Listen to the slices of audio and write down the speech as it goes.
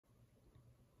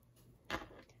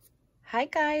Hi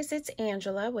guys, it's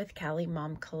Angela with Callie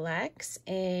Mom Collects,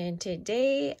 and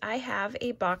today I have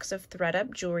a box of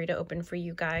ThredUp jewelry to open for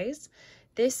you guys.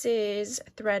 This is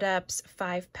ThredUp's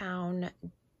 5-pound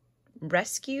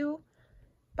rescue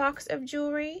box of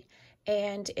jewelry,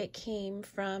 and it came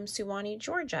from Suwanee,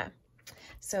 Georgia.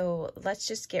 So let's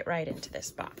just get right into this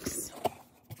box.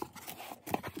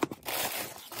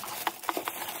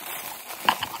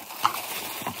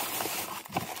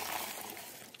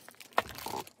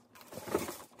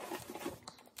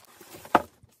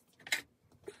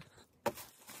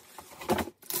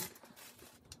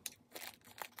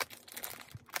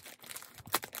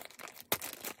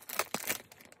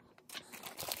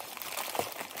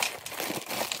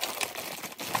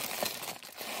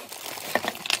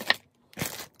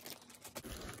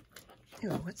 Ooh,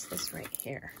 what's this right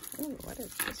here? Ooh, what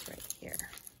is this right here?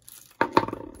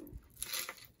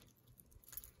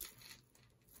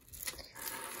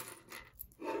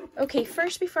 Okay,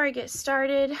 first, before I get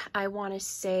started, I want to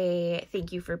say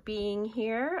thank you for being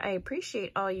here. I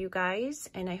appreciate all you guys,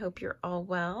 and I hope you're all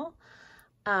well.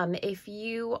 If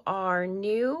you are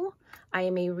new, I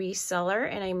am a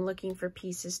reseller, and I'm looking for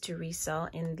pieces to resell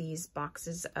in these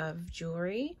boxes of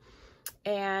jewelry.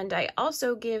 And I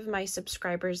also give my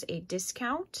subscribers a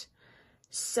discount.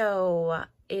 So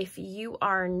if you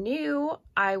are new,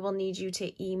 I will need you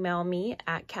to email me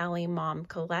at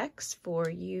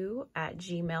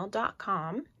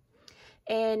calliemomcollects4you@gmail.com.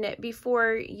 And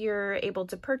before you're able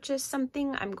to purchase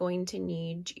something, I'm going to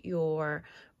need your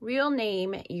real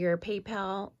name, your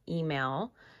PayPal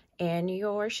email, and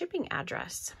your shipping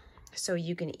address. So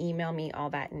you can email me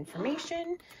all that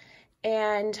information.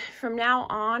 And from now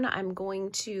on, I'm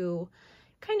going to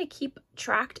kind of keep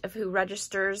track of who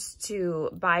registers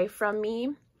to buy from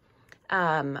me.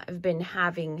 I've been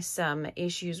having some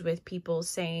issues with people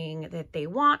saying that they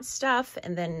want stuff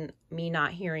and then me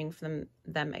not hearing from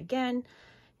them again.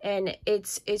 And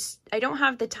I don't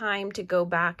have the time to go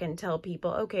back and tell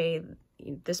people, okay,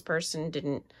 this person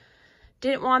didn't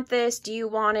want this, do you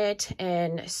want it?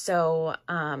 And so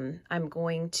I'm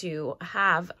going to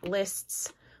have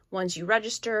lists. Once you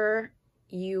register,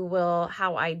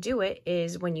 how I do it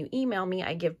is when you email me,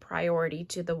 I give priority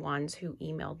to the ones who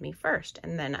emailed me first,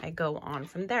 and then I go on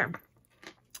from there.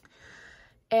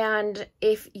 And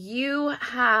if you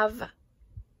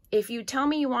tell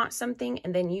me you want something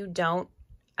and then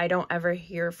I don't ever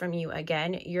hear from you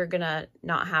again, you're gonna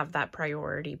not have that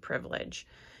priority privilege.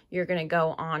 You're gonna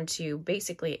go on to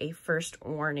basically a first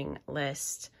warning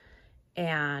list,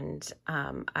 and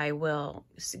I will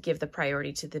give the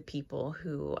priority to the people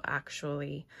who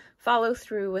actually follow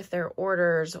through with their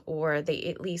orders, or they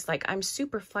at least, like, I'm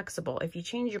super flexible. If you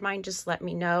change your mind, just let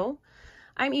me know.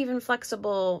 I'm even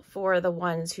flexible for the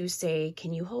ones who say,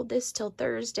 can you hold this till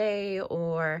Thursday?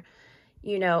 Or,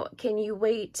 you know, can you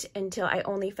wait until I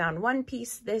only found one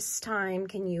piece this time?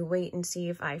 Can you wait and see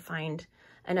if I find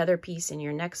another piece in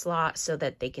your next lot so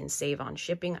that they can save on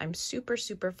shipping? I'm super,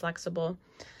 super flexible.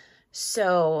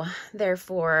 So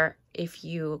therefore, if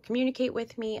you communicate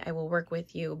with me, I will work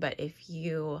with you. But if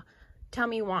you tell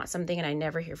me you want something and I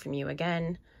never hear from you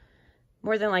again,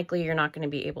 more than likely you're not going to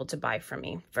be able to buy from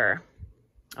me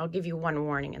I'll give you one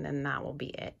warning and then that will be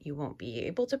it. You won't be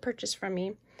able to purchase from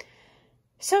me.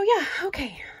 So yeah,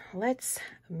 okay, let's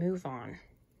move on.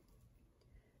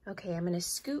 Okay, I'm going to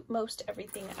scoot most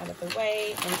everything out of the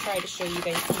way and try to show you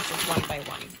guys pieces one by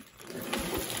one.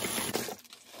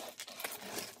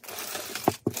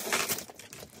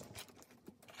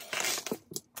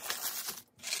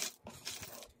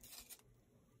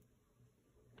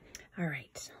 All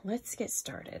right, let's get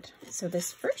started. So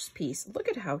this first piece, look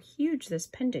at how huge this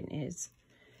pendant is.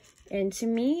 And to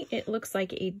me, it looks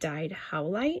like a dyed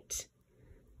howlite.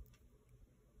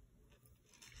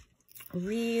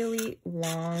 Really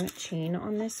long chain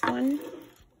on this one.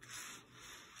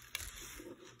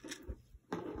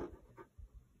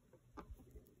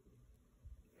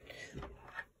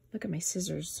 Look at my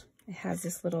scissors. It has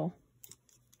this little...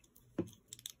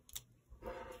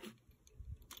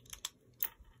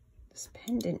 This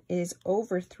pendant is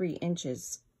over 3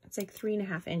 inches. It's like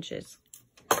 3.5 inches.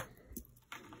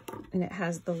 And it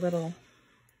has the little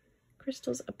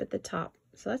crystals up at the top.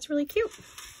 So that's really cute.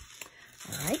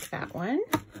 I like that one.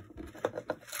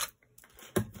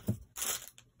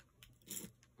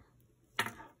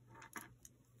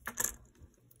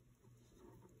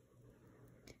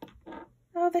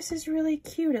 Oh, this is really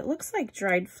cute. It looks like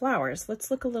dried flowers. Let's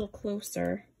look a little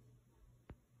closer.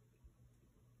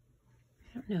 I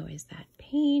don't know, is that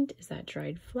paint? Is that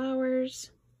dried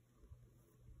flowers?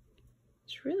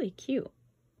 It's really cute,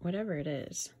 whatever it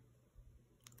is.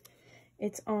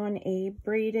 It's on a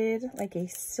braided, like a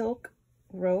silk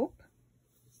rope.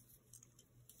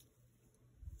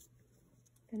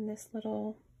 And this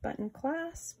little button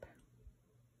clasp.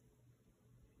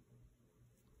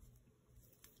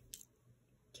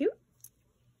 Cute.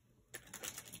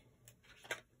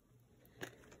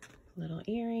 Little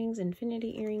earrings,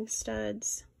 infinity earring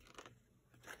studs.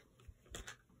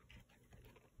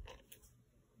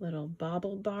 Little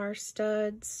bauble bar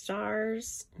studs,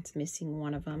 stars. It's missing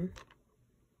one of them.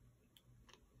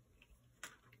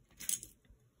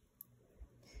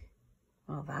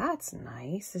 Well, that's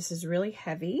nice. This is really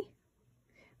heavy.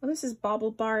 Oh, this is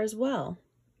bauble bar as well.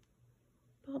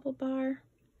 Bauble bar.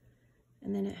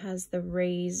 And then it has the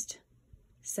raised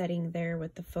setting there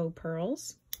with the faux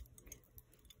pearls.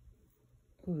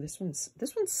 Ooh, this one's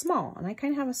small, and I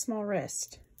kind of have a small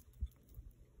wrist.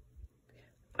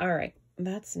 All right,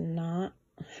 that's not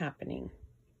happening.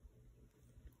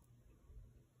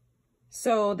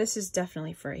 So this is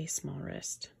definitely for a small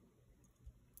wrist.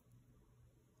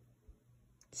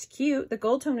 It's cute. The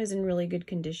gold tone is in really good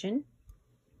condition.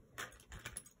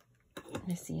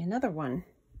 I see another one.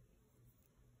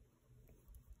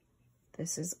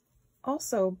 This is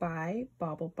also by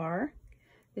Bauble Bar.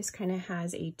 This kind of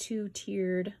has a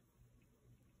two-tiered,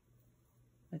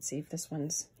 let's see if this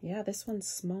one's, yeah, this one's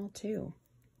small too.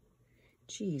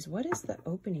 Geez, what is the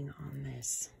opening on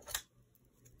this?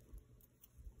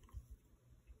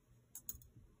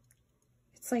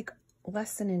 It's like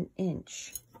less than an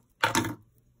inch.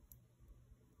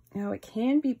 Now it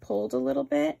can be pulled a little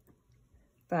bit,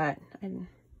 but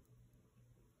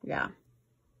yeah,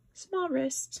 small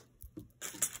wrist.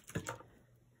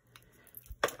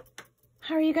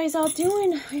 How are you guys all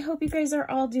doing? I hope you guys are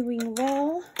all doing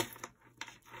well.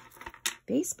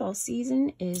 Baseball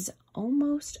season is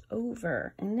almost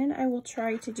over, and then I will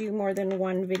try to do more than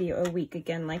one video a week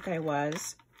again like I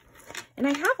was. And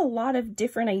I have a lot of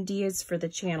different ideas for the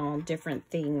channel, different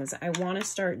things. I want to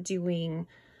start doing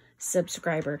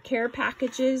subscriber care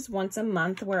packages once a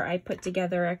month where I put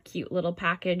together a cute little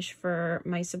package for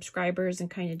my subscribers and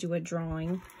kind of do a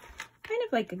drawing. Kind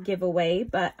of like a giveaway,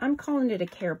 but I'm calling it a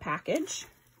care package.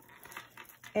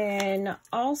 And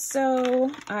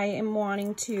also I am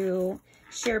wanting to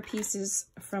share pieces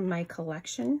from my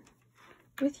collection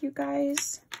with you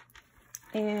guys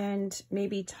and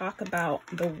maybe talk about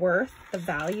the worth, the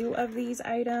value of these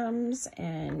items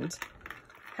and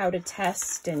how to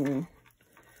test and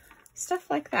stuff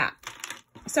like that.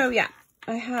 So yeah,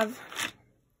 I have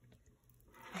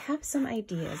some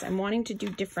ideas. I'm wanting to do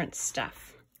different stuff.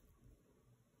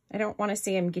 I don't want to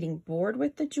say I'm getting bored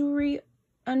with the jewelry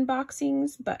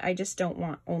unboxings, but I just don't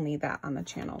want only that on the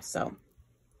channel. So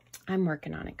I'm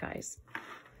working on it, guys.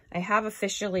 I have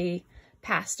officially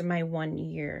passed my 1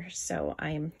 year, so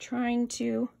I am trying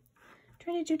to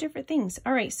do different things.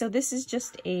 All right, so this is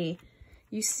just a,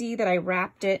 you see that I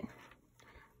wrapped it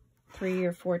 3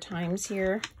 or 4 times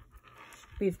here.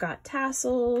 We've got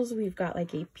tassels, we've got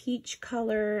like a peach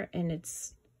color, and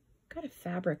it's got a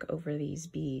fabric over these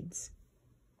beads.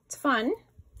 It's fun.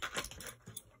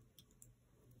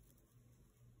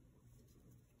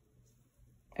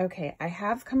 Okay, I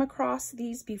have come across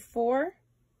these before.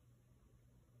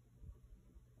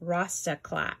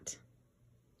 Rastaclat.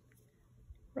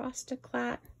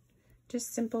 Rastaclat,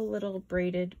 just simple little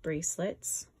braided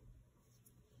bracelets.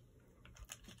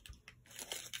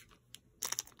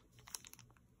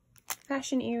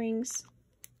 Fashion earrings.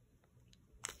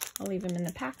 I'll leave them in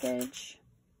the package.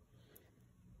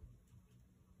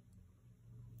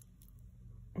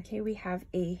 Okay, we have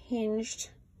a hinged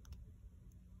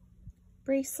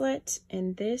bracelet,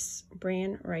 and this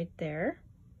brand right there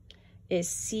is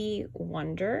Sea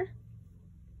Wonder.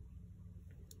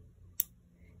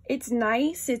 It's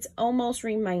nice. It almost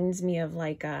reminds me of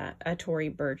like a Tory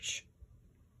Burch.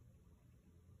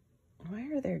 Why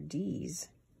are there D's?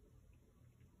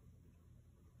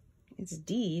 It's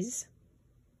D's.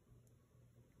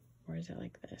 Or is it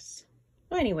like this?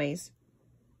 Well, anyways,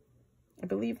 I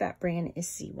believe that brand is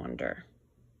Sea Wonder.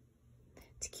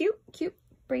 It's cute, cute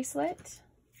bracelet.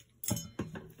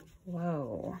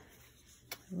 Whoa,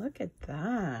 look at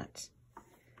that.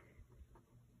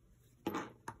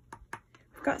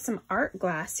 We've got some art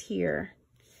glass here,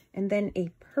 and then a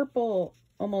purple,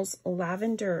 almost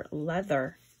lavender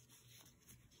leather.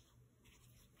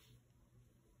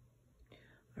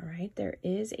 All right, there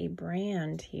is a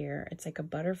brand here. It's like a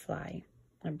butterfly,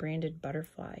 a branded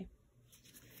butterfly.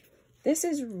 This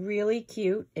is really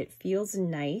cute. It feels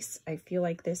nice. I feel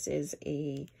like this is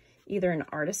either an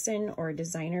artisan or a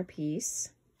designer piece.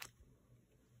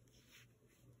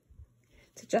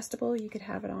 It's adjustable. You could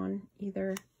have it on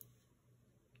either.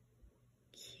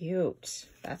 Cute.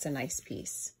 That's a nice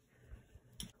piece.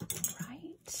 All right.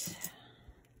 right.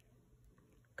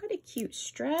 Got a cute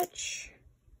stretch.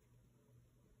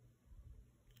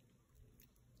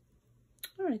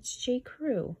 Oh, it's J.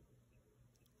 Crew.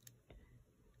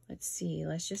 Let's see,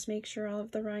 let's just make sure all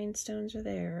of the rhinestones are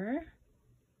there.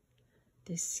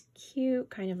 This cute,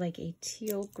 kind of like a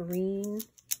teal green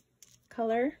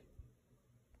color.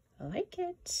 I like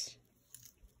it.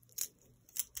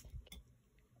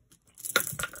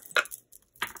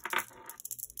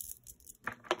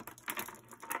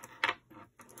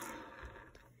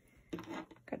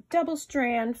 Got double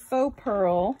strand faux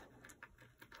pearl.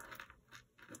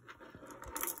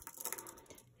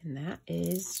 And that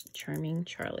is Charming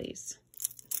Charlie's.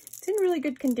 It's in really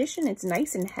good condition. It's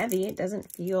nice and heavy. It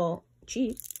doesn't feel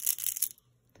cheap.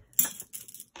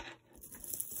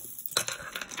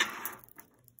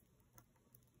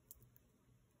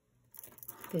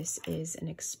 This is an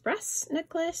express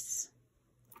necklace.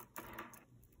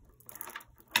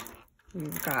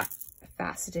 We've got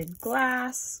faceted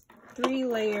glass, 3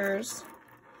 layers.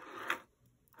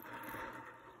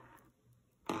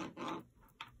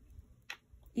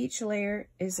 Each layer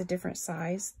is a different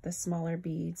size, the smaller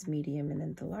beads, medium, and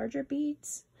then the larger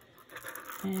beads.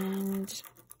 And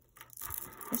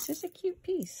it's just a cute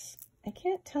piece. I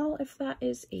can't tell if that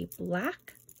is a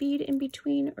black bead in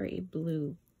between or a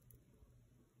blue.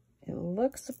 It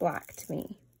looks black to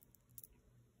me,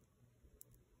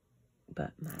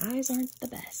 but my eyes aren't the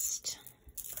best.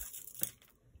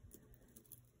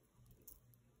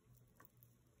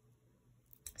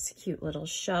 It's a cute little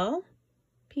shell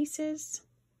pieces.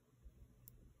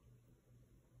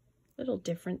 A little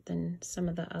different than some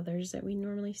of the others that we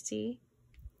normally see.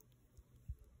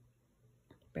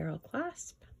 Barrel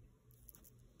clasp.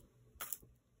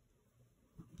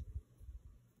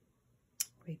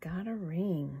 We got a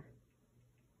ring.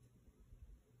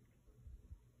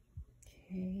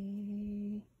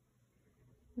 Okay.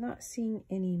 Not seeing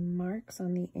any marks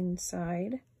on the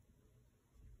inside.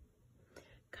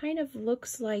 Kind of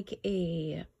looks like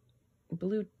a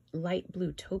blue, light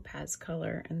blue topaz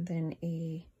color and then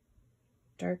a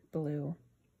dark blue.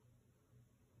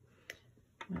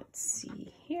 Let's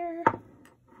see here.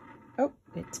 Oh,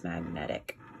 it's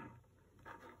magnetic.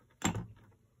 All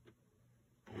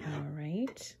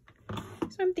right.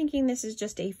 So I'm thinking this is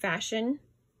just a fashion,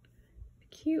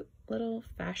 cute little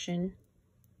fashion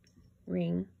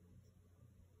ring.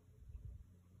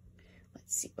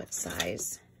 Let's see what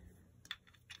size.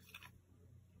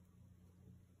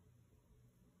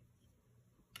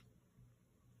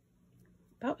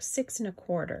 About 6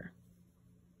 1/4.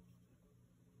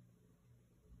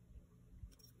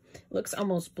 Looks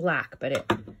almost black, but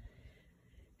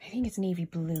I think it's navy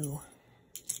blue.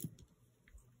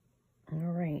 All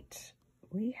right,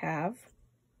 we have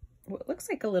what looks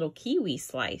like a little kiwi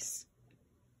slice.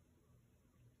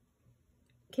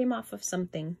 Came off of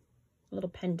something, a little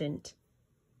pendant.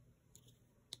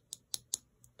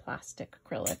 Plastic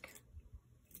acrylic.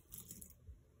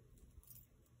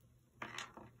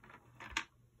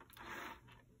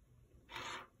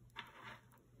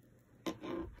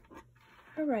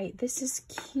 All right, this is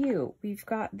cute. We've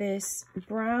got this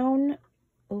brown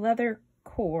leather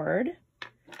cord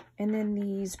and then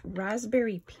these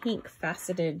raspberry pink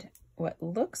faceted, what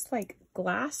looks like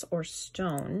glass or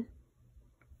stone.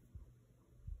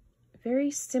 Very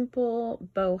simple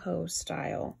boho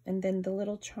style. And then the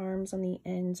little charms on the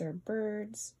ends are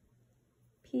birds,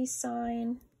 peace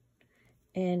sign,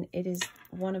 and it is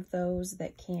one of those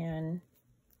that you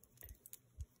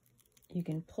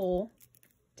can pull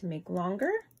to make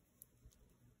longer.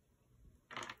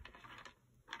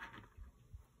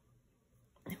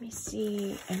 Let me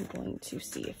see, I'm going to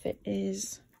see if it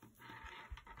is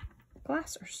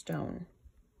glass or stone.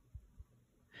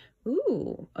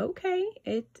 Ooh, okay.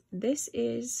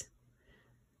 It's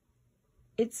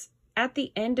at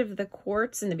the end of the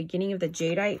quartz and the beginning of the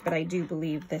jadeite, but I do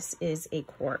believe this is a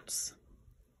quartz.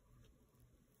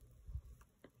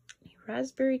 A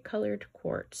raspberry colored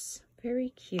quartz. Very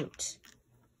cute.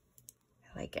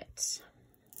 I like it.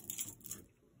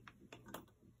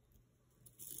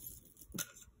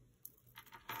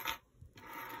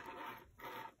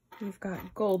 We've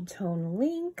got gold tone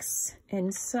links,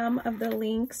 and some of the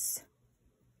links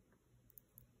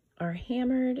are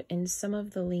hammered and some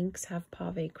of the links have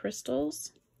pave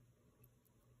crystals.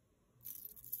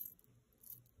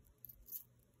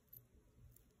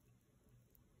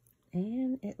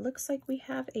 And it looks like we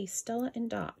have a Stella and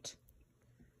Dot.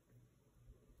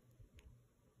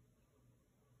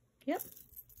 Yep.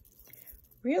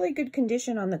 Really good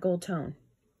condition on the gold tone.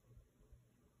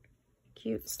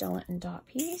 Cute Stella and Dot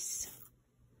piece.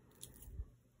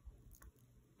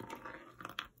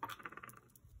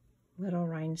 little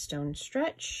rhinestone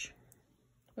stretch.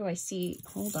 Oh, I see,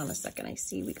 hold on a second, I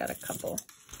see we got a couple.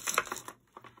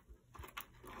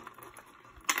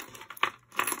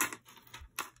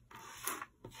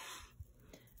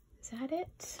 Is that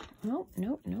it? Nope,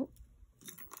 nope, nope.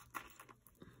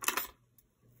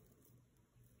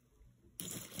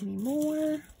 Any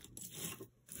more?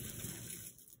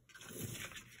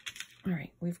 All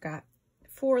right, we've got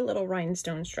 4 little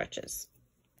rhinestone stretches.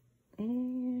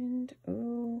 And,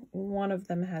 oh, one of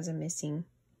them has a missing.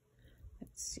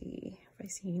 Let's see if I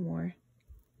see any more.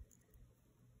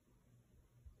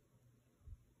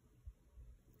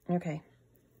 Okay.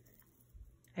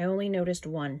 I only noticed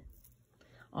one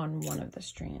on one of the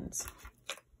strands.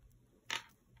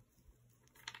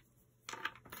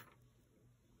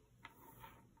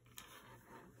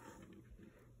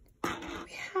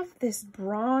 We have this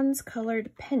bronze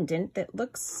colored pendant that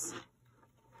looks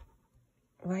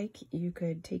like you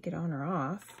could take it on or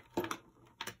off.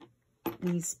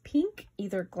 These pink,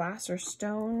 either glass or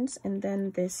stones, and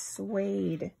then this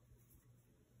suede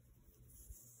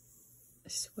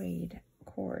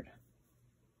cord.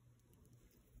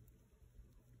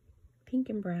 Pink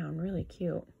and brown, really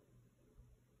cute.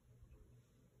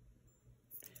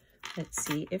 Let's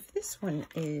see if this one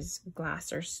is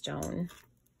glass or stone.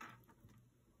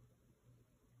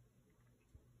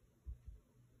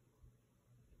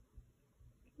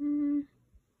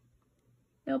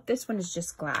 Nope, this one is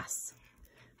just glass.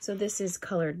 So this is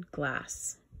colored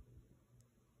glass.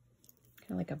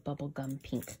 Kind of like a bubblegum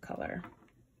pink color.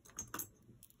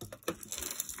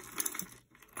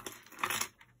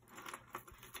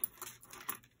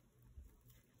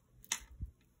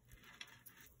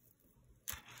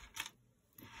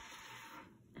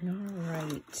 All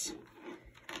right.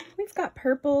 We've got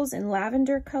purples and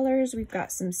lavender colors. We've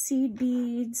got some seed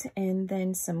beads and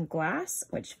then some glass,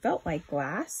 which felt like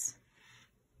glass.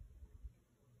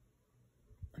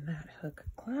 That hook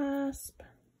clasp.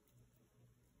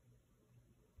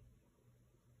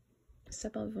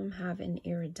 Some of them have an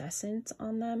iridescent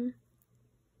on them.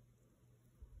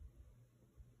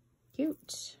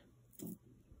 Cute.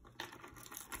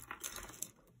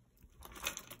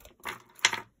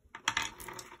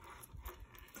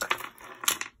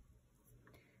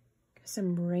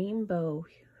 Some rainbow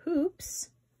hoops.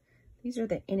 These are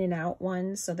the in and out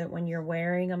ones so that when you're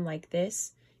wearing them like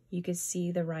this, you can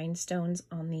see the rhinestones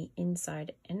on the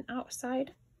inside and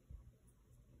outside.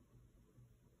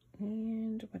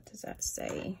 And what does that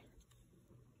say?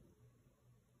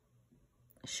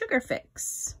 Sugar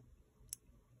Fix.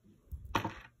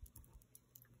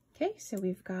 Okay, so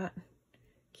we've got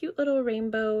cute little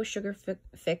rainbow Sugar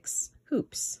Fix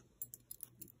hoops.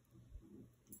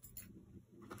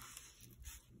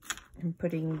 I'm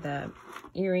putting the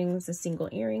earrings, the single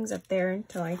earrings up there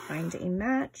until I find a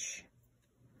match,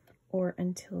 or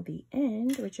until the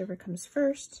end, whichever comes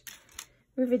first.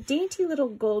 We have a dainty little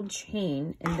gold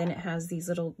chain, and then it has these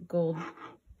little gold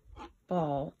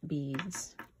ball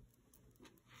beads.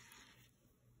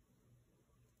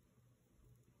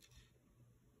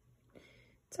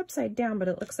 It's upside down, but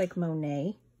it looks like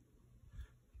Monet.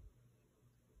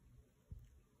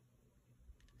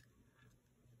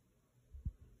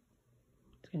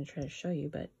 I'm going to try to show you,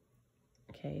 but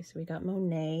okay, so we got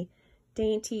Monet.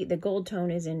 Dainty, the gold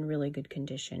tone is in really good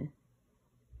condition.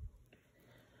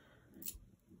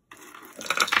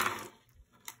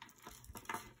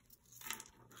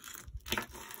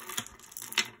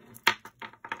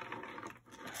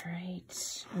 All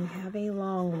right, we have a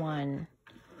long one.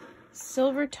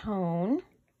 Silver tone.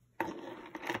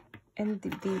 And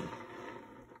the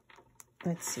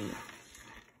let's see.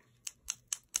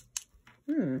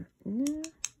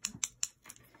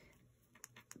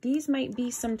 These might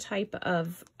be some type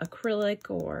of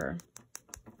acrylic or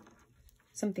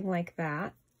something like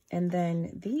that. And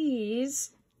then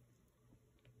these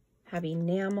have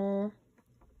enamel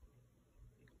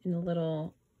and a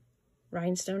little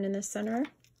rhinestone in the center.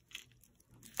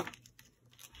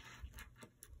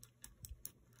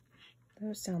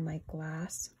 Those sound like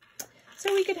glass.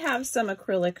 So we could have some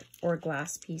acrylic or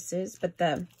glass pieces, but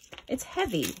it's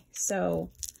heavy,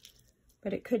 so,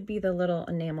 but it could be the little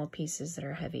enamel pieces that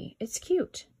are heavy. It's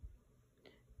cute.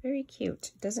 Very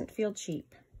cute. Doesn't feel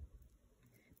cheap.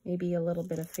 Maybe a little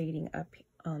bit of fading up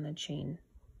on the chain,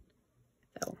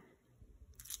 though.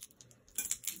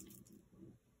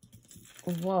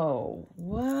 Whoa,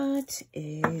 what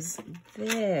is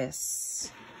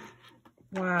this?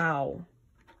 Wow.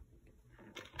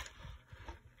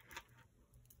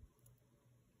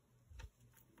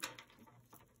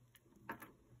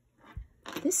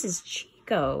 This is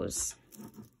Chico's.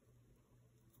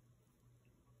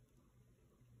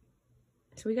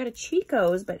 So we got a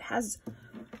Chico's, but has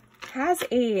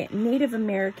a Native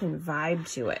American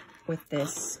vibe to it with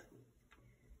this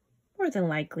more than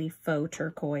likely faux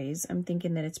turquoise. I'm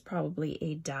thinking that it's probably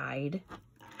a dyed.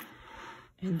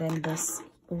 And then this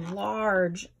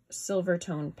large silver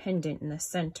tone pendant in the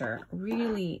center.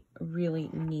 Really, really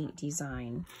neat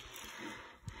design.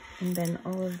 And then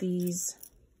all of these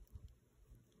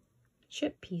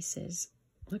chip pieces.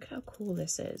 Look how cool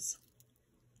this is.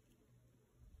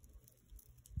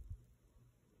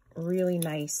 Really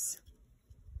nice.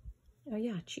 Oh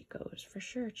yeah, Chico's, for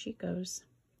sure, Chico's.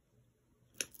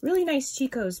 Really nice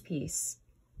Chico's piece.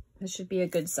 This should be a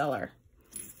good seller.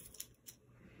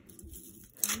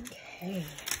 Okay,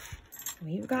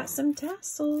 we've got some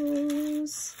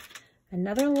tassels.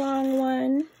 Another long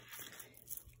one.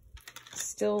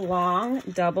 Still long,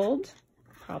 doubled.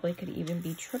 Probably could even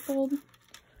be tripled.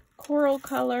 Coral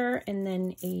color, and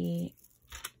then a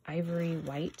ivory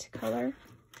white color.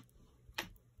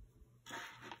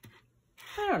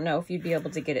 I don't know if you'd be able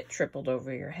to get it tripled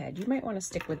over your head. You might want to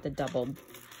stick with the doubled.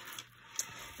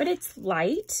 But it's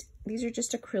light. These are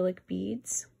just acrylic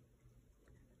beads.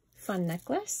 Fun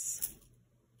necklace.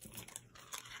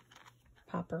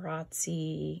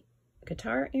 Paparazzi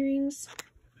guitar earrings.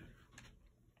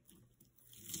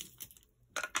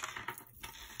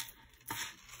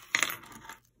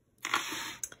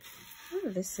 Oh,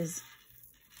 this is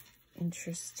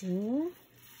interesting.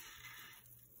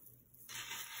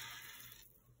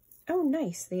 Oh,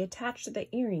 nice. They attached the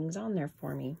earrings on there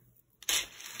for me.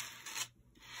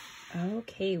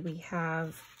 Okay, we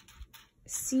have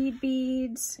seed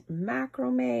beads,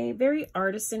 macrame, very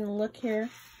artisan look here.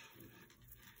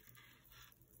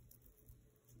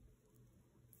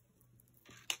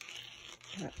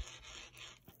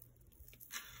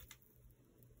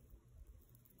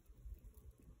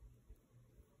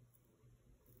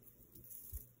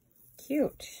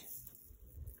 Cute.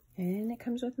 And it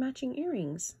comes with matching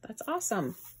earrings. That's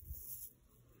awesome.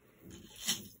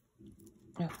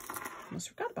 Oh, almost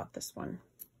forgot about this one.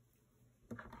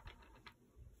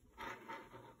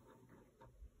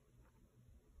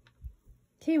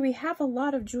 Okay, we have a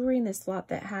lot of jewelry in this lot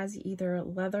that has either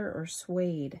leather or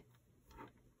suede.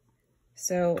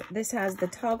 So this has the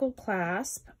toggle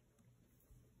clasp.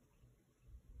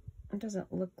 It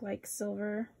doesn't look like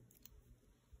silver.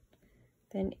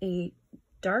 Then a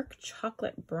dark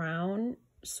chocolate brown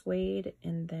suede,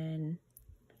 and then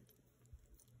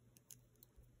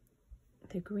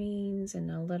the greens,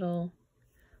 and a little,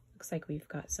 looks like we've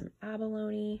got some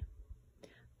abalone,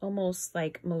 almost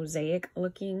like mosaic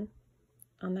looking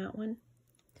on that one.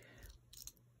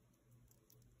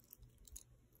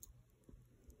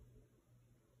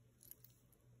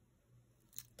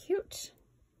 Cute.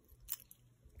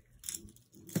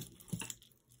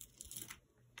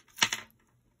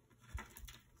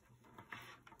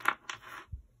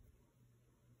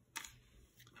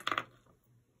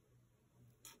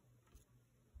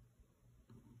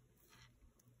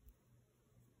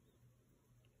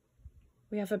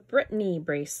 We have a Brittany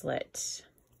bracelet.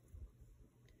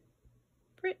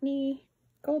 Brittany,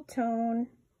 gold tone.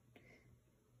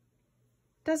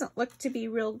 Doesn't look to be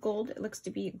real gold. It looks to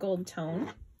be gold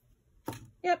tone.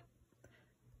 Yep,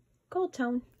 gold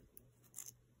tone.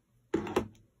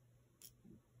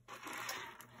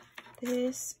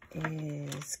 This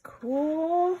is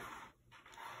cool. What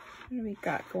do we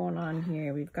got going on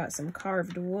here? We've got some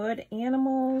carved wood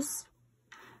animals.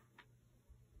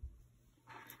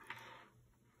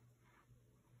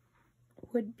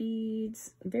 Wood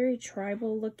beads, very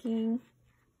tribal looking.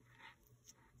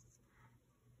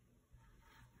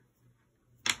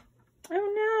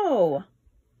 Oh no!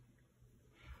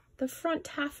 The front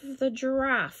half of the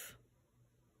giraffe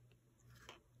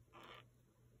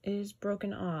is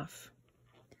broken off.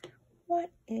 What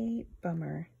a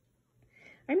bummer.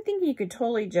 I'm thinking you could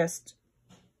totally just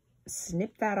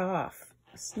snip that off.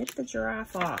 Snip the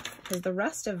giraffe off, because the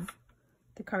rest of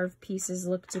the carved pieces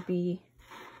look to be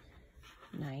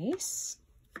nice.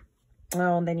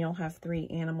 Oh, and then you'll have 3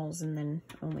 animals and then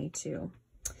only 2.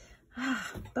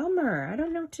 Ah, bummer. I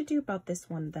don't know what to do about this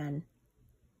one then.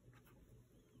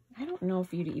 I don't know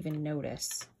if you'd even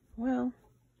notice. Well,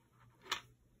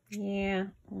 yeah.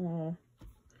 Oh.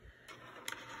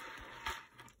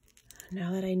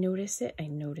 Now that I notice it, I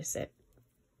notice it.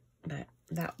 But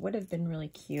that would have been really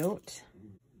cute.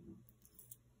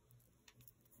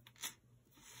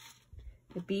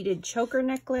 The beaded choker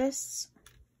necklace.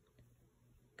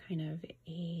 Kind of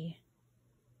a,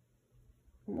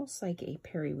 almost like a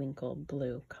periwinkle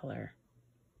blue color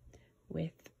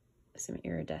with some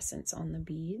iridescence on the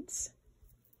beads.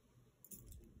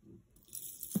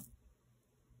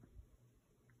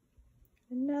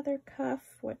 Another cuff.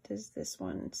 What does this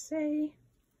one say?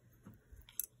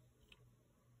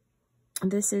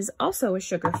 This is also a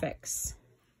Sugar Fix.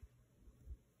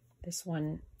 This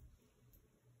one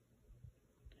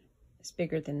is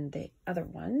bigger than the other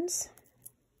ones.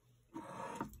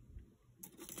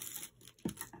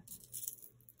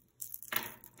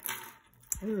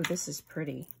 Ooh, this is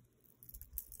pretty.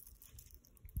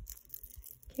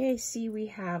 Okay, see we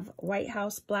have White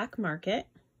House Black Market.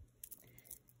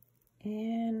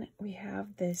 And we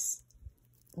have this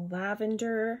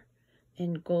lavender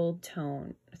and gold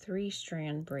tone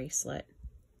 3-strand bracelet.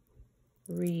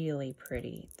 Really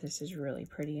pretty. This is really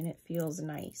pretty and it feels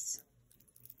nice.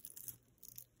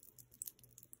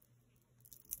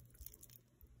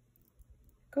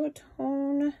 Gold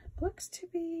tone looks to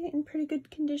be in pretty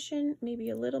good condition. Maybe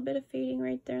a little bit of fading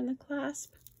right there in the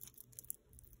clasp.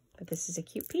 But this is a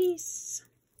cute piece.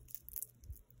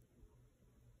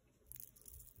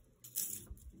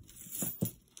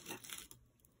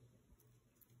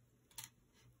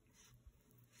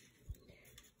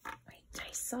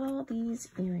 I saw these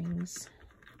earrings.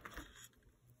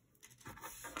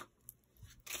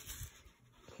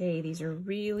 Okay, these are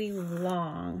really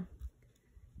long,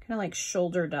 kind of like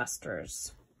shoulder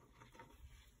dusters.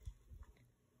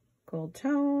 Gold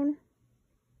tone.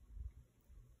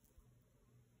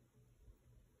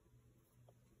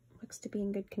 Looks to be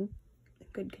in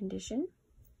good condition.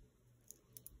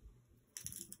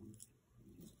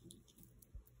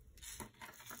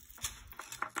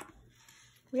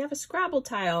 We have a Scrabble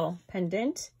tile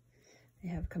pendant. I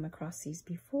have come across these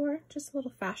before, just a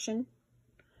little fashion.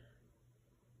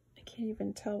 I can't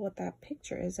even tell what that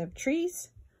picture is of trees.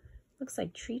 Looks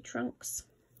like tree trunks.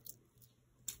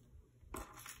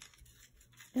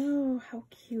 Oh, how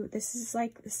cute. This is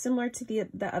like similar to the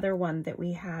other one that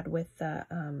we had with the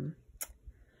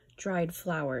dried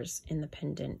flowers in the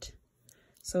pendant.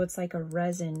 So it's like a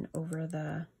resin over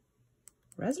the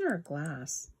resin or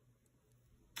glass.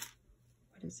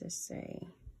 What does this say?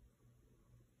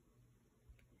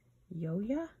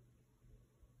 Yoya?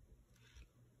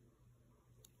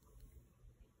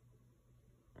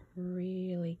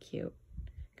 Really cute.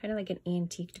 Kind of like an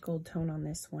antiqued gold tone on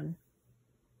this one.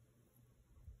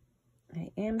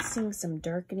 I am seeing some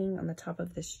darkening on the top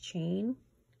of this chain.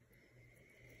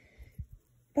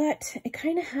 But it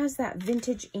kind of has that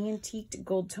vintage antiqued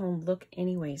gold tone look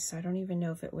anyway, so I don't even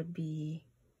know if it would be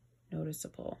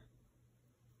noticeable.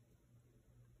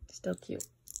 Still cute.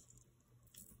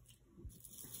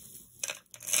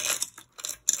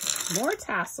 More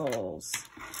tassels.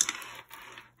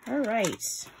 All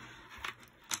right.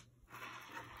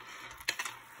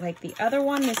 Like the other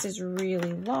one, this is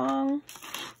really long.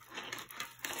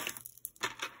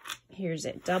 Here's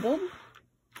it doubled.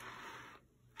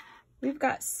 We've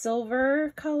got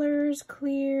silver colors,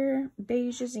 clear,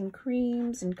 beiges and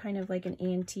creams, and kind of like an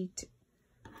antiqued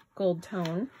gold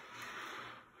tone.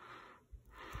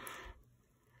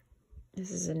 This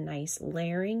is a nice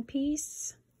layering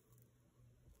piece.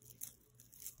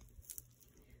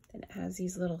 Then it has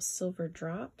these little silver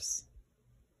drops.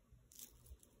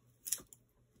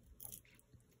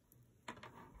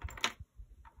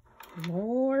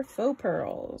 More faux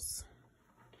pearls.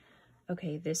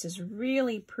 Okay, this is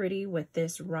really pretty with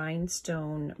this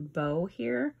rhinestone bow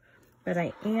here, but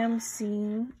I am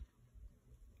seeing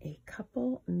a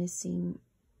couple missing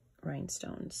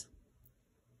rhinestones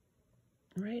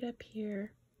right up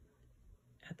here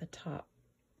at the top.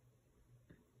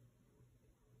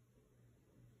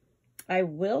 I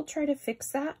will try to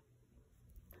fix that.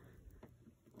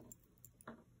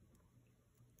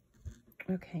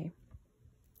 Okay.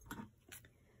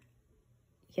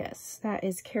 Yes, that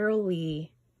is Carol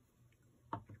Lee.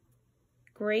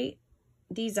 Great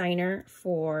designer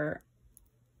for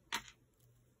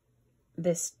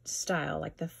this style,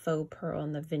 like the faux pearl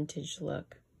and the vintage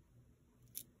look.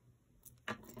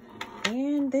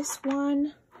 And this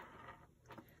one,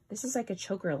 this is like a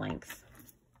choker length.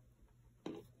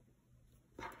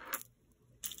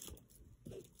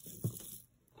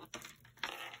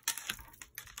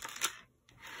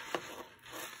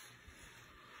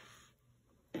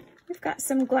 We've got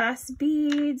some glass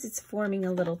beads. It's forming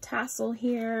a little tassel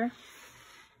here.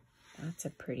 That's a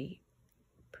pretty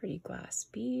glass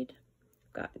bead.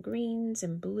 We've got greens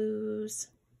and blues.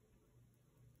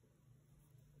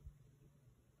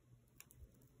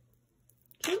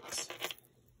 Cute.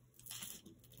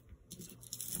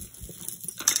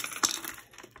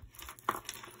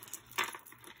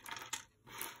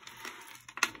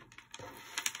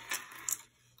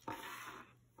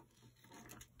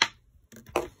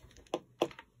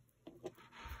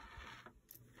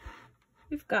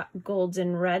 We've got golds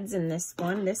and reds in this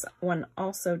one. This one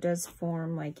also does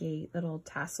form like a little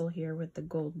tassel here with the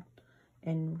gold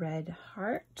and red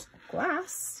heart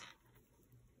glass.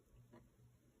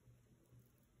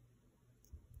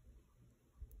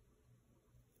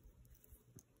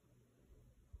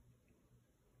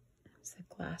 It's the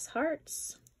glass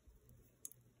hearts.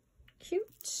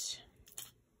 Cute.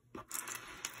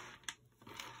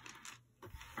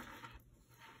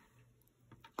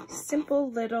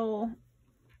 Simple little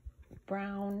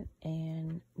brown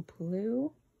and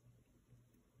blue.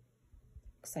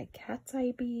 Looks like cat's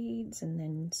eye beads and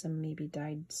then some maybe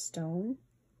dyed stone.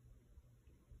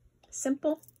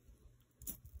 Simple.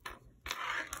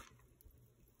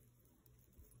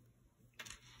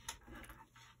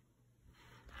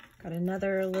 Got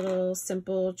another little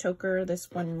simple choker. This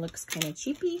one looks kind of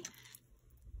cheapy.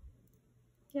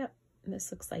 Yep, this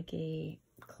looks like a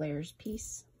Claire's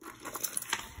piece.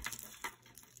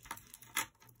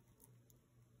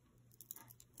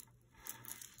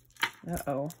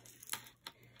 Uh-oh.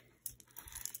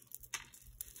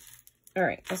 All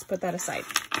right, let's put that aside.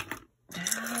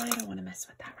 I don't want to mess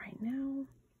with that right now.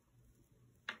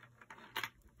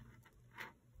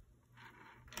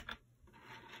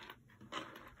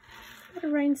 Got a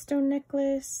rhinestone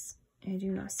necklace. I do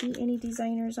not see any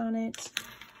designers on it.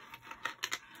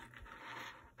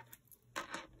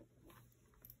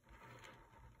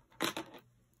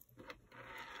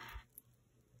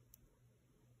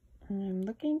 I'm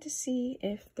looking to see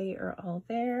if they are all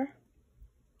there.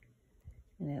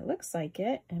 And it looks like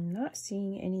it. I'm not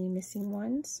seeing any missing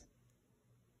ones.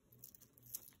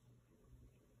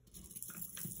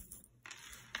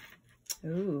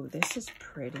 Ooh, this is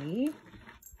pretty.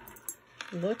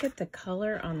 Look at the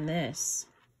color on this.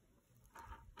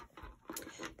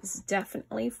 This is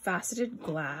definitely faceted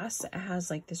glass. It has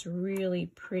like this really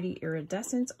pretty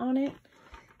iridescence on it.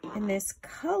 And this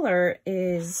color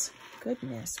is,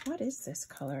 goodness, what is this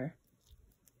color?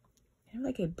 Kind of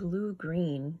like a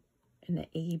blue-green in the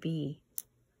AB.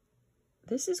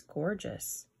 This is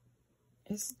gorgeous.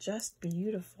 It's just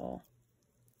beautiful.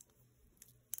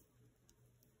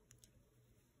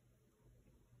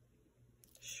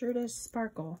 Sure does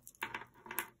sparkle.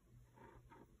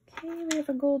 Okay, we have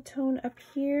a gold tone up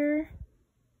here.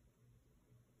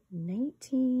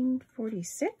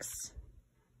 1946.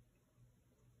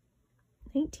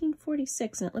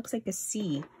 1946, and it looks like a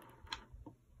C.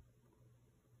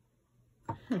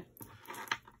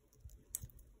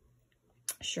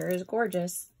 Sure is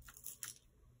gorgeous.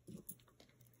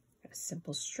 Got a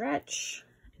simple stretch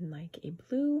in like a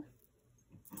blue.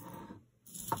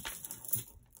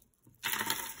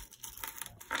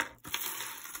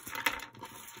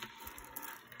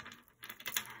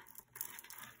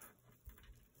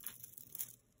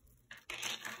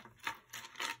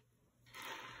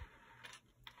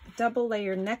 Double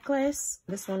layer necklace.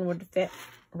 This one would fit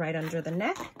right under the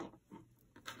neck.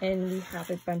 And we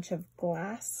have a bunch of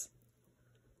glass,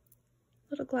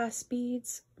 little glass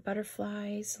beads,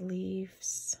 butterflies,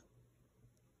 leaves.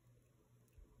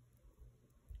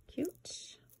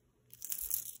 Cute.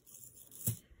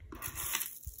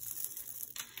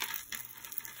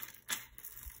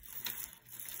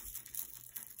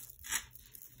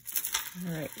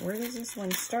 All right, where does this one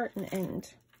start and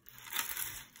end?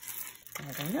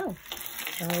 I don't know.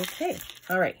 Okay.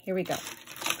 All right, here we go.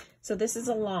 So this is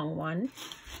a long one.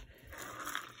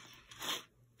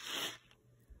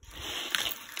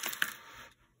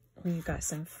 We've got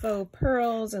some faux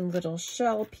pearls and little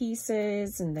shell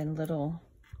pieces and then little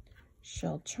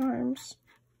shell charms.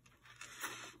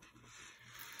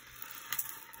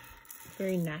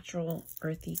 Very natural,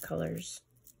 earthy colors.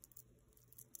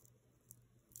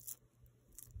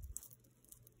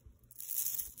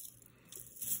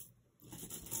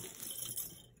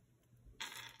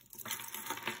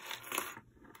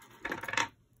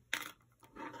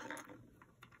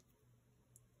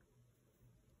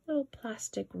 Little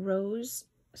plastic rose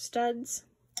studs.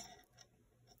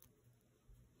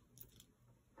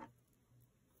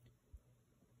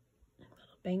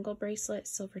 Little bangle bracelet,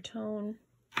 silver tone.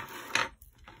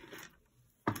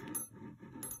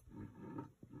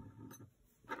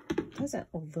 Doesn't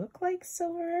look like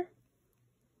silver.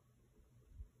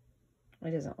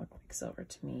 It doesn't look like silver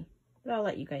to me, but I'll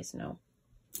let you guys know.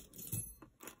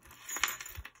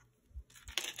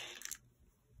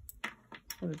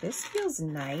 Oh, this feels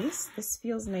nice. This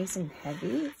feels nice and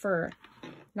heavy for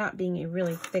not being a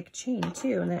really thick chain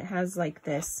too. And it has like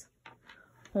this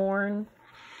horn,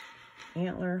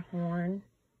 antler horn.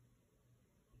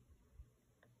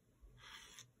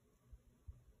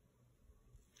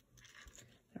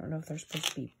 I don't know if they're supposed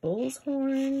to be bull's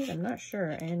horns. I'm not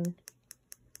sure. And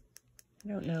I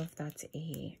don't know if that's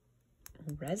a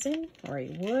resin or a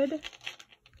wood.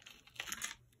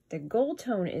 The gold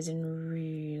tone is in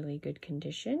really good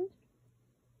condition.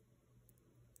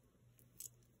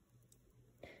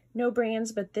 No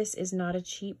brands, but this is not a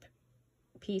cheap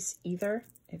piece either.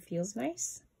 It feels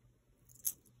nice.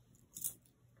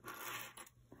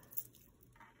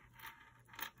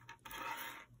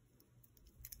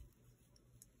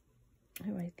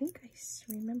 Oh, I think I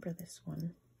remember this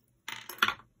one.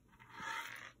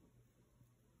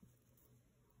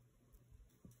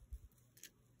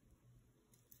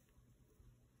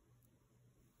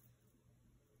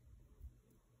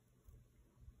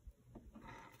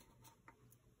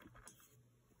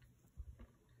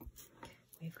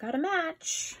 We've got a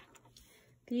match.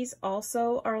 These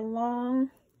also are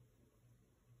long.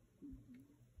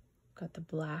 Got the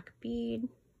black bead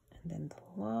and then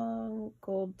the long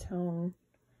gold tone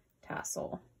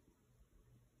tassel.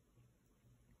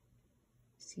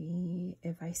 See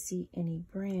if I see any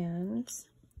brands.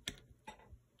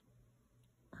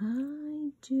 I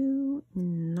do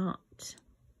not.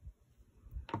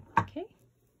 Okay.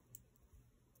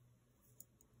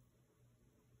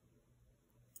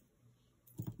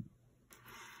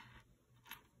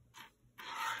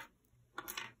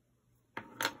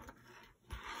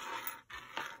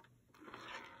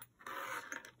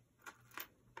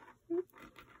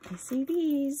 I see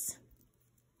these.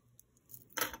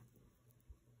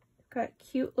 Got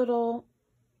cute little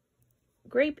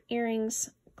grape earrings,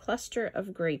 cluster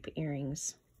of grape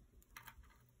earrings.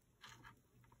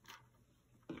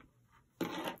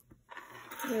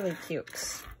 Really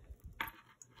cute.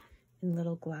 And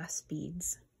little glass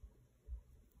beads.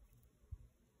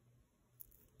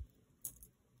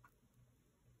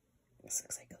 This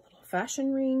looks like a little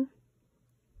fashion ring.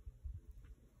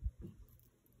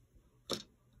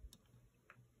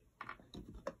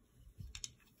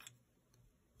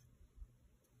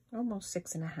 Almost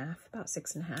 6.5, about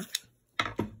 6.5.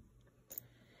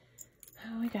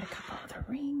 Oh, we got a couple other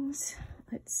rings.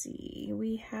 Let's see,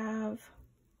 we have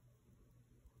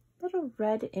little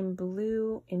red and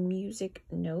blue and music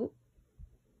note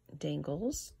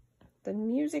dangles. The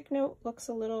music note looks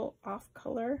a little off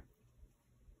color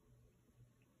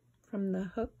from the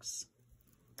hooks.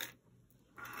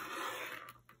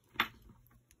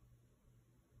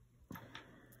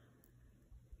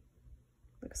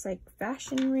 Looks like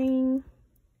fashion ring.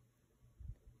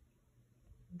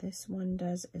 This one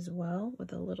does as well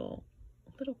with a little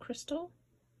crystal.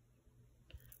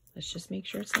 Let's just make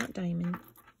sure it's not diamond.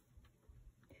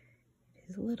 It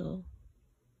is little.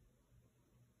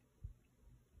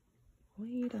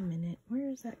 Wait a minute, where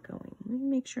is that going? Let me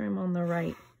make sure I'm on the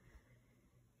right.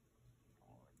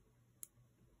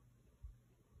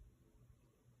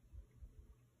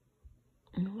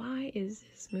 And why is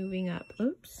this moving up?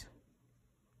 Oops.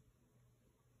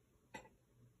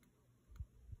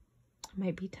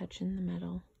 Might be touching the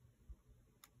metal.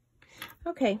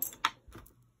 Okay,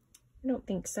 I don't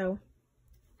think so.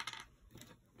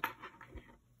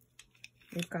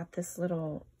 We've got this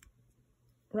little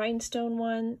rhinestone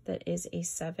one that is a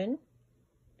 7,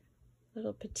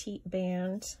 little petite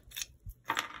band.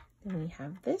 Then we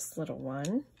have this little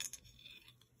one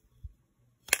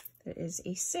that is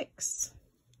a 6.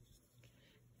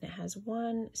 It has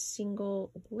one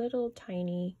single little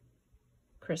tiny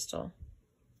crystal.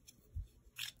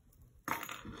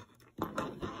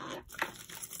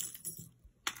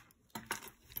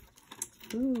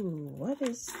 Ooh, what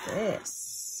is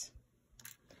this?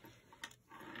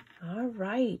 All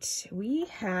right, we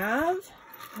have,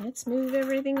 let's move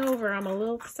everything over. I'm a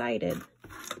little excited.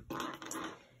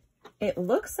 It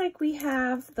looks like we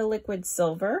have the liquid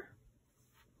silver.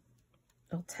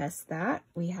 I'll test that.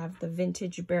 We have the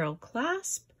vintage barrel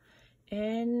clasp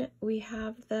and we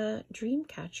have the dream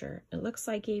catcher. It looks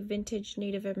like a vintage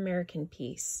Native American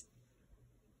piece.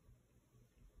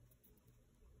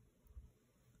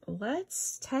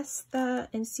 Let's test that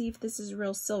and see if this is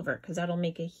real silver, because that'll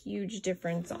make a huge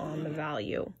difference on the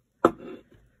value. All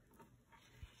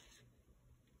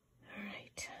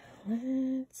right,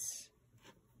 let's...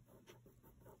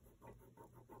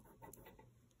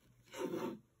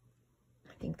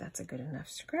 I think that's a good enough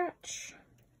scratch.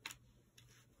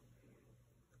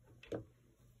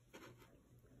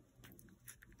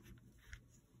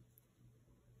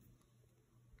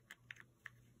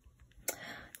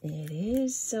 It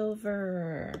is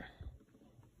silver.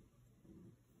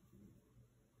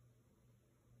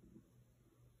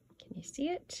 Can you see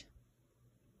it?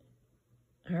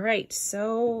 All right,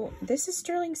 so this is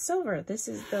sterling silver. This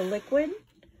is the liquid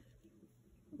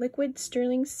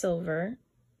sterling silver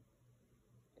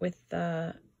with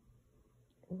the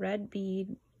red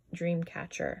bead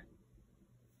Dreamcatcher.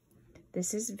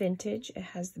 This is vintage. It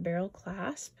has the barrel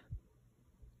clasp.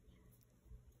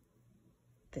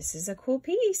 This is a cool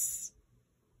piece.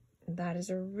 That is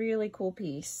a really cool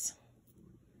piece.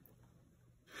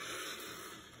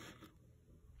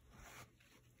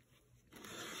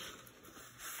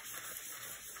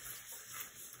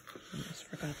 Almost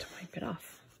forgot to wipe it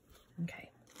off. Okay.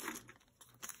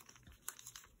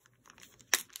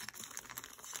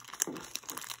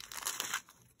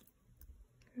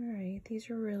 All right, these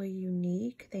are really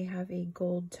unique. They have a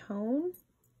gold tone.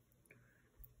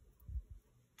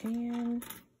 And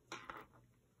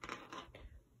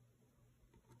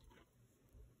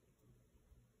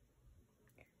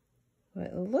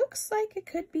it looks like it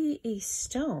could be a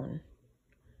stone.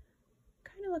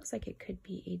 Kind of looks like it could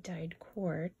be a dyed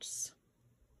quartz.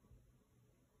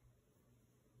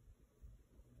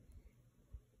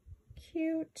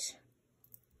 Cute.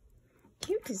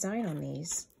 Cute design on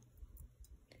these.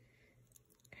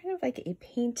 Kind of like a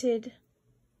painted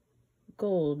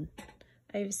gold.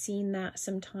 I've seen that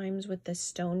sometimes with the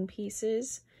stone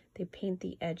pieces. They paint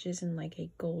the edges in like a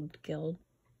gold gild.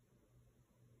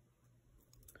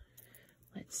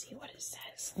 Let's see what it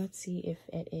says. Let's see if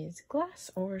it is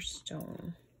glass or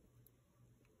stone.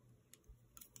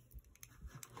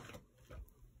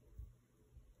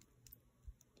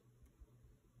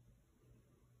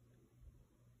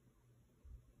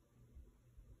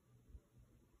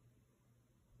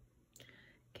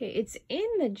 Okay, it's in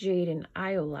the jade and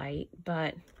iolite,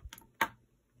 but that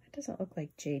doesn't look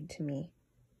like jade to me.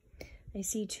 I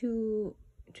see too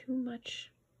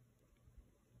much.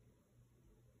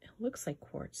 It looks like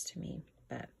quartz to me,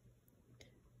 but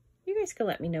you guys can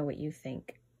let me know what you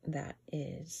think that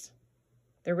is.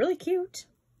 They're really cute.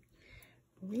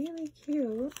 Really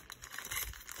cute.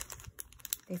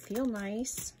 They feel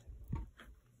nice.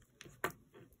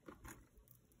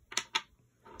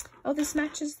 Oh, this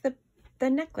matches the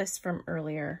necklace from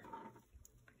earlier.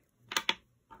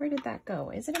 Where did that go?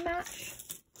 Is it a match?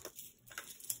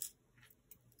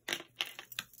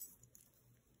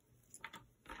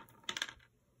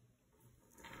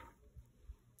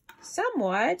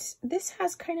 Somewhat. This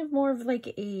has kind of more of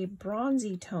like a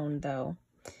bronzy tone though,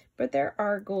 but there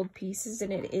are gold pieces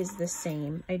and it is the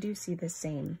same. I do see the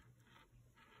same.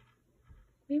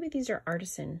 Maybe these are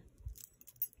artisan.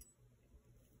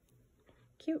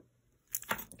 Cute.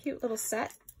 Cute little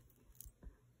set.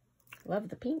 Love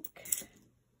the pink.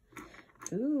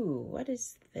 Ooh, what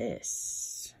is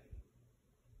this?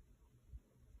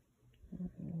 I'm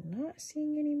not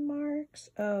seeing any marks.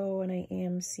 Oh, and I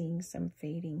am seeing some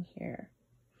fading here.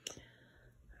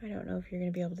 I don't know if you're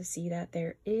going to be able to see that.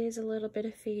 There is a little bit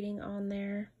of fading on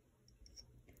there.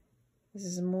 This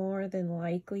is more than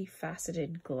likely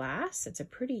faceted glass. It's a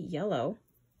pretty yellow.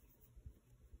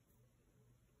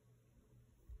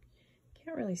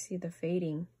 Can't really see the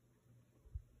fading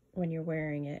when you're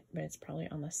wearing it, but it's probably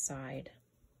on the side.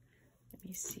 Let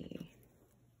me see.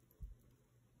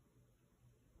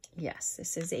 Yes,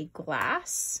 this is a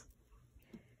glass.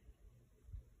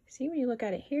 See, when you look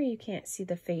at it here, you can't see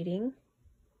the fading.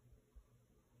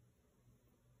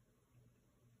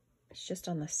 It's just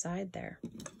on the side there.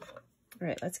 All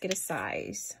right, let's get a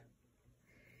size.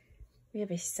 We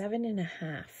have a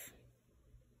 7.5.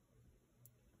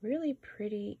 Really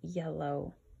pretty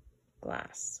yellow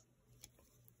glass.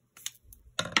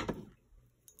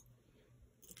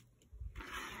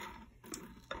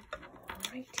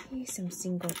 Alrighty, some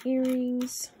single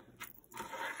earrings,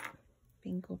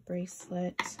 bangle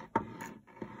bracelet,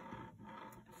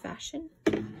 fashion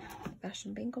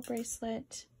bangle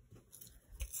bracelet.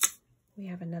 We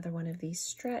have another one of these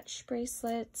stretch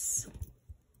bracelets.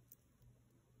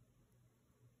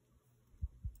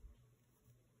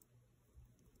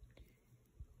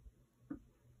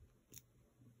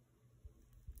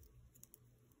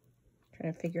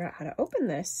 Trying to figure out how to open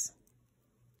this.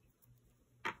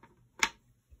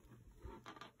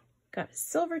 Got a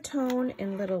silver tone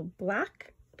and little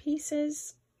black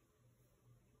pieces.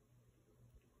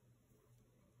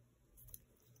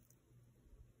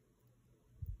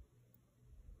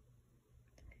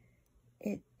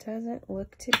 It doesn't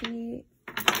look to be,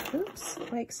 oops,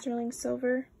 like sterling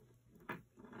silver,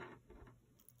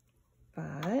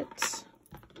 but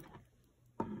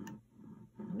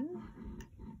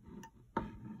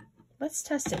let's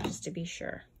test it just to be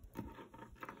sure.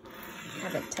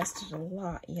 Haven't tested a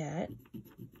lot yet.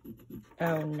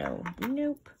 Oh no,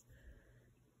 nope.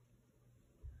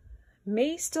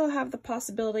 May still have the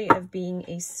possibility of being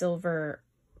a silver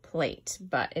plate,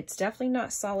 but it's definitely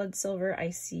not solid silver.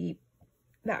 I see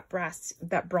that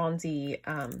bronzy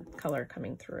color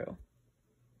coming through.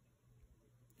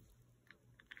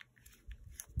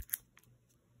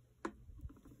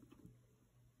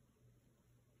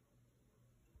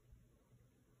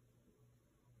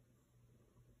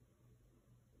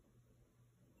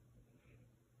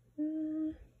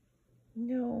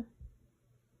 No.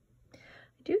 I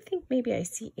do think maybe I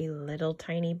see a little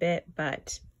tiny bit,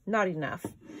 but not enough.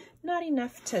 Not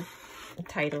enough to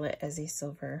title it as a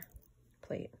silver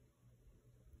plate.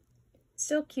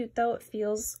 Still cute though. It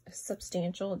feels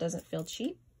substantial. It doesn't feel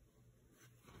cheap.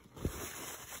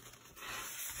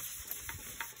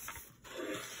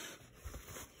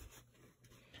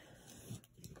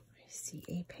 I see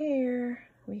a pair.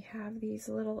 We have these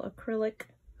little acrylic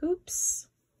hoops.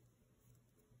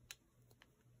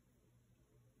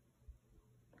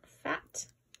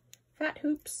 Fat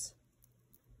hoops.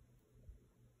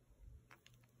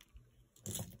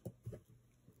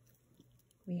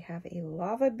 We have a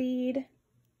lava bead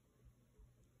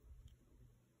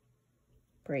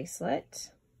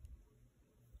bracelet.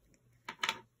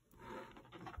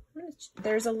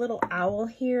 There's a little owl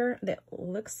here that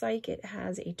looks like it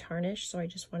has a tarnish, so I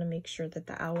just want to make sure that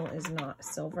the owl is not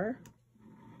silver.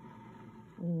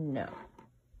 No.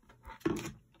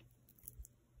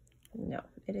 No,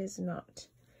 it is not.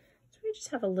 So we just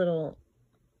have a little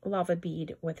lava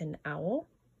bead with an owl.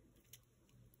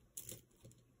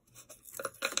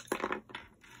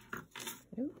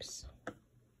 Oops.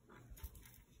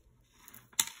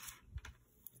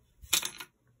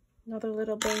 Another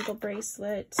little bangle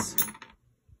bracelet.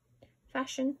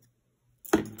 Fashion.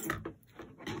 We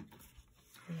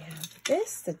have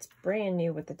this that's brand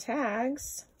new with the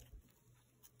tags.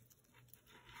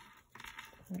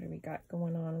 What do we got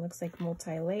going on? Looks like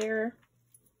multi-layer.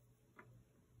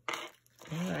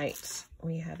 All right,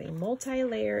 we have a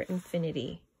multi-layer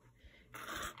infinity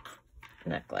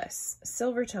necklace,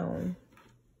 silver tone.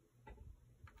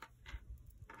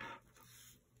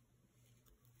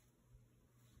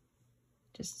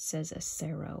 Just says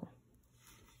Acero.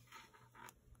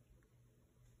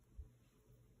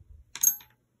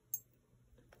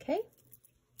 Okay.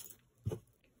 All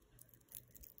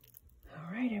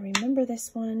right, I remember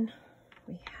this one.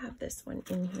 We have this one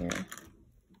in here.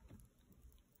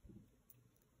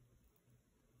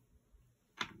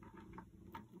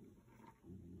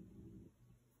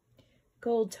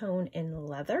 Gold tone in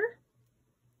leather.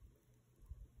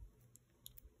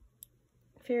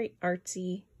 Very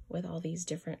artsy with all these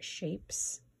different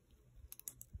shapes.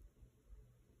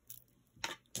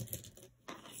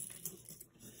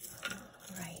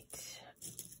 All right.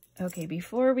 Okay,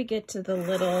 before we get to the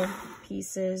little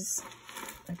pieces,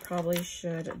 I probably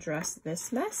should address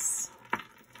this mess,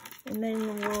 and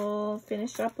then we'll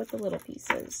finish up with the little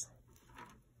pieces.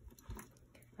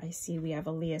 I see we have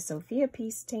a Lea Sophia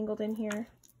piece tangled in here.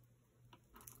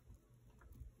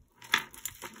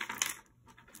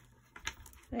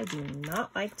 I do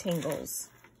not like tangles.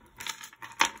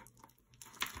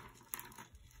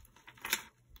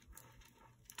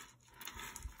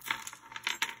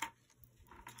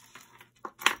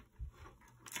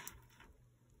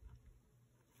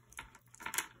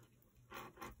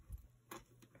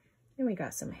 And we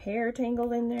got some hair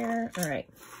tangled in there. All right.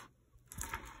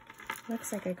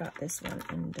 Looks like I got this one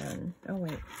undone. Oh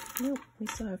wait, nope, we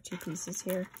still have two pieces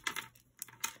here.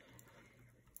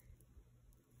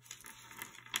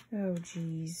 Oh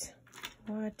geez,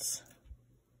 what?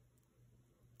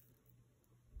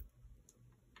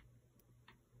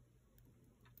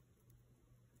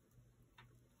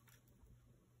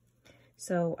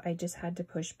 So I just had to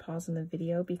push pause on the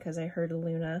video because I heard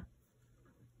Luna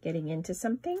getting into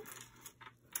something.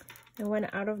 I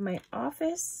went out of my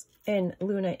office, and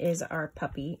Luna is our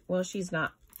puppy. Well, she's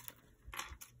not.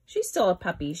 She's still a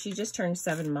puppy. She just turned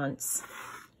 7 months.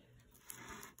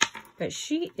 But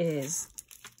she is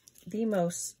the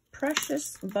most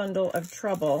precious bundle of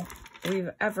trouble we've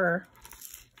ever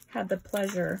had the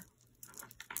pleasure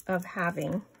of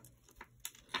having.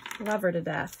 Love her to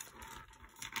death.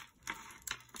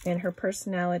 And her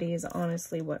personality is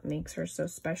honestly what makes her so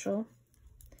special.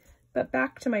 But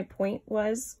back to my point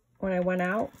was, when I went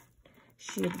out,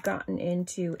 she had gotten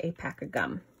into a pack of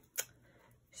gum.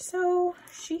 So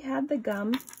she had the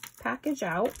gum package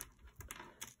out,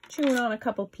 chewing on a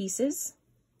couple pieces,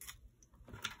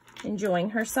 enjoying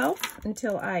herself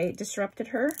until I disrupted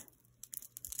her.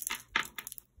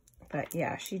 But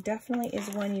yeah, she definitely is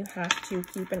one you have to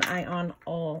keep an eye on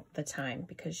all the time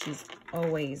because she's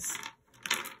always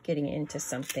getting into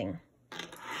something.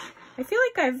 I feel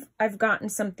like I've gotten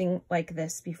something like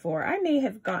this before. I may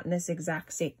have gotten this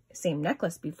exact same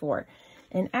necklace before.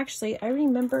 And actually, I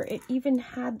remember it even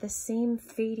had the same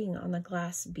fading on the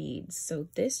glass beads. So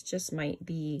this just might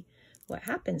be what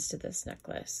happens to this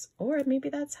necklace. Or maybe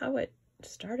that's how it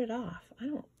started off. I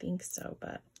don't think so,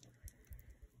 but...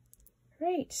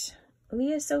 Right.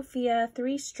 Lea Sophia,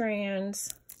 3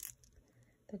 strands.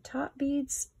 The top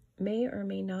beads may or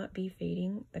may not be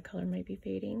fading. The color might be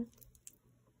fading.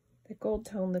 The gold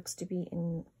tone looks to be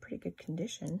in pretty good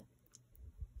condition.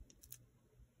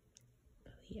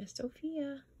 Malia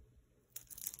Sophia.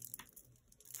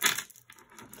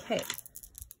 Okay.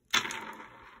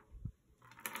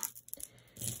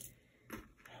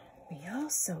 We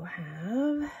also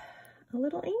have a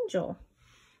little angel.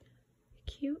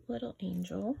 Cute little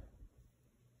angel.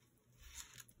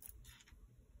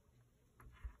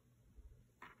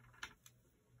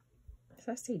 Does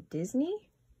that say Disney?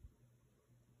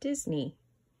 Disney.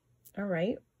 All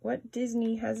right. What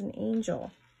Disney has an angel?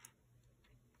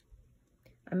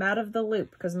 I'm out of the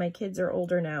loop because my kids are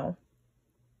older now.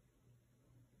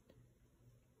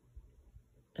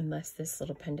 Unless this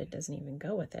little pendant doesn't even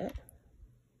go with it.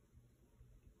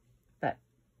 But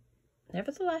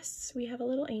nevertheless, we have a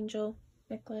little angel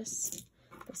necklace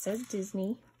that says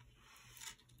Disney.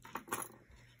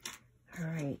 All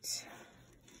right.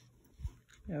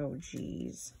 Oh,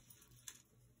 geez.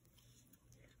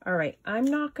 All right. I'm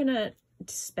not going to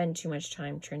spend too much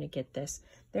time trying to get this.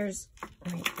 There's,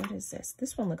 wait, what is this?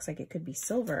 This one looks like it could be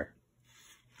silver.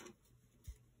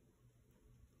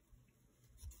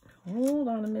 Hold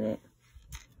on a minute.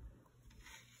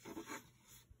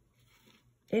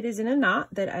 It is in a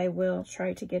knot that I will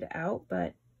try to get out,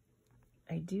 but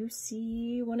I do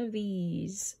see one of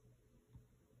these.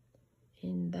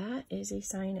 And that is a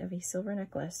sign of a silver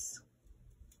necklace.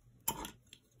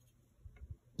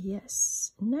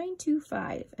 Yes,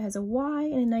 925. It has a Y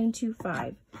and a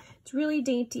 925. It's really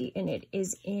dainty and it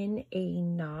is in a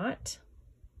knot.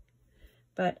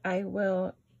 But I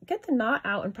will get the knot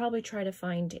out and probably try to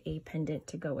find a pendant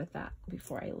to go with that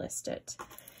before I list it.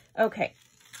 Okay.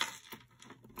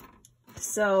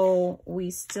 So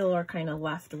we still are kind of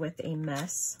left with a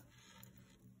mess.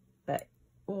 But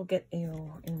we'll get,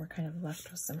 ew, and we're kind of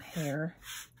left with some hair.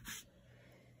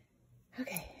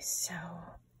 Okay, so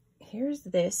here's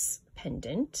this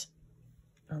pendant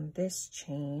on this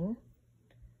chain.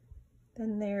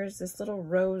 Then there's this little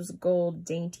rose gold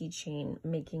dainty chain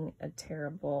making a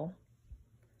terrible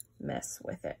mess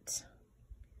with it.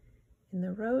 And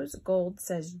the rose gold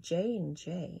says J and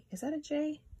J. Is that a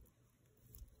J?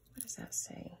 What does that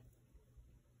say?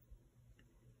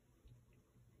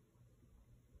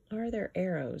 Or are there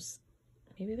arrows?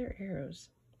 Maybe they're arrows.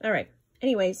 All right.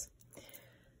 Anyways,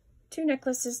 two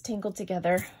necklaces tangled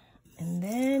together. And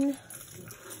then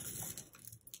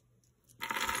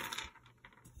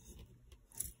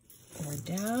we're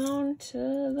down to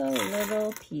the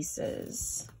little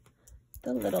pieces,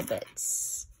 the little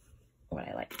bits, what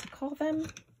I like to call them.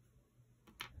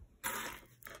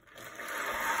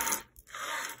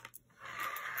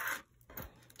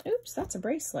 Oops, that's a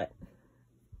bracelet.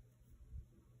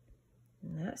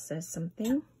 And that says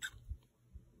something.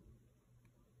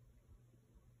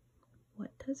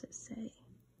 What does it say?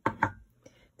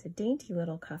 It's a dainty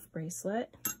little cuff bracelet.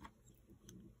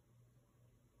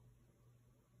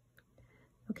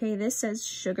 Okay, this says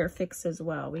Sugar Fix as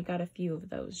well. We got a few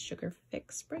of those Sugar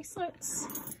Fix bracelets.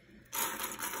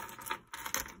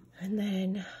 And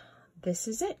then this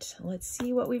is it. Let's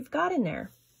see what we've got in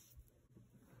there.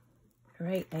 All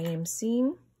right, I am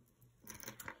seeing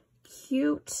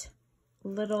cute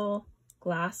little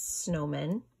glass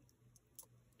snowmen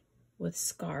with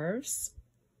scarves.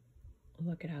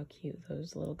 Look at how cute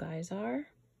those little guys are.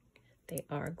 They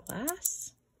are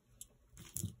glass.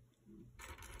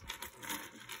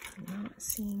 I'm not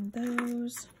seeing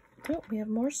those. Oh, we have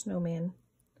more snowman.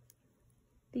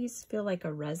 These feel like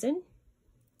a resin.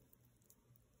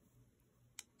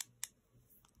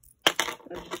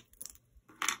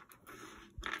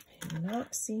 I'm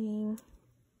not seeing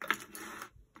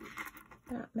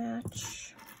that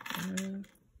match,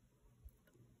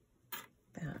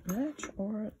 that match,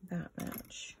 or that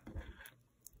match.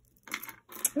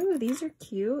 Ooh, these are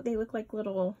cute. They look like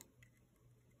little,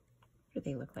 what do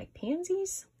they look like?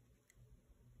 Pansies?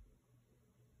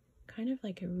 Kind of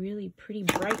like a really pretty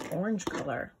bright orange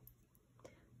color.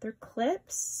 They're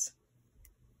clips.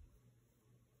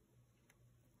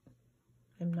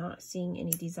 I'm not seeing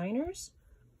any designers,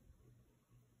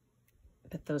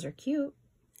 but those are cute.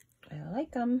 I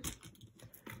like them.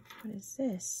 What is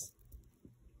this?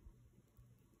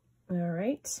 All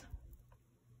right.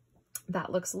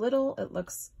 That looks little. It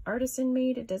looks artisan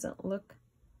made. It doesn't look.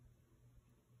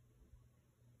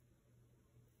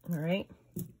 All right.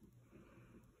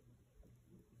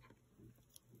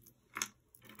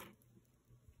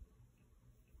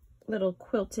 Little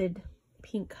quilted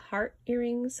pink heart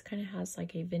earrings. Kind of has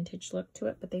like a vintage look to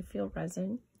it, but they feel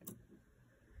resin.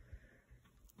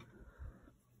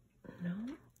 No.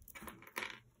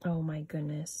 Oh my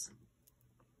goodness.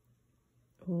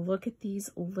 Look at these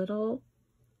little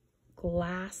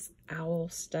glass owl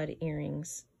stud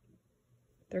earrings.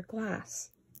 They're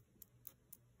glass.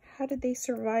 How did they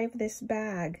survive this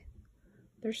bag?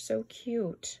 They're so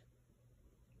cute.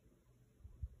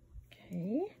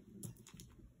 Okay.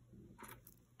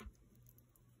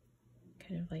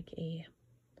 Kind of like a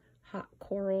hot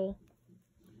coral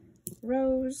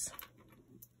rose.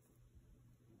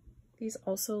 These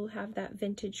also have that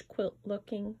vintage quilt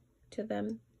looking to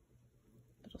them.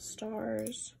 Little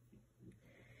stars.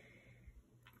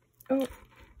 Oh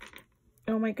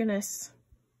my goodness.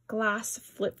 Glass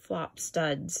flip-flop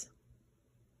studs.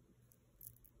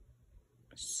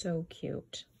 So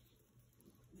cute.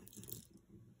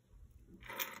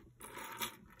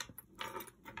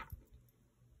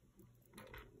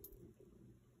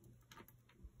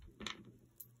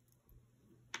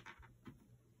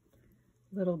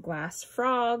 Little glass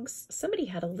frogs. Somebody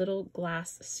had a little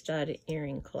glass stud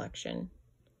earring collection.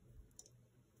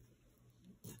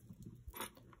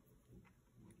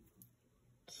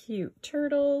 Cute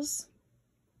turtles.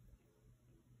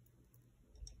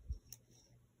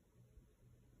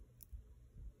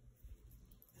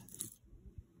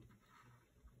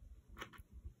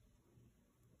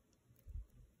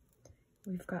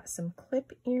 We've got some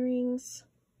clip earrings.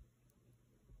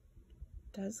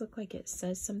 Does look like it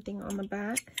says something on the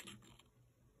back.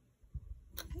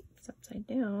 It's upside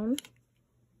down.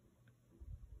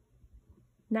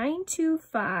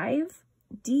 925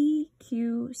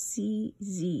 DQCZ.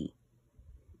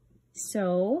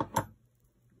 So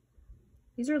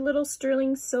these are little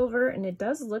sterling silver, and it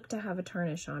does look to have a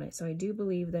tarnish on it, so I do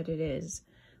believe that it is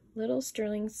little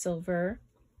sterling silver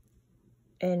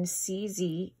and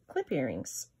CZ clip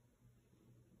earrings.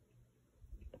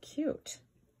 Cute.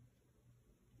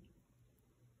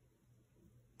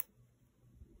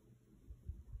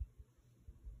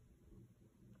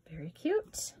 Very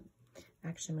cute.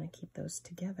 Actually, I'm going to keep those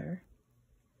together.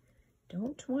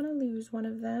 Don't want to lose one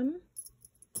of them.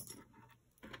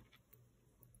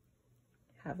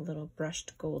 Have little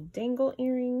brushed gold dangle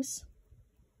earrings.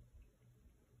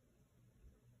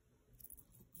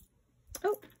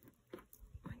 Oh,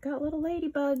 we got little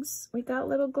ladybugs. We got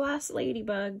little glass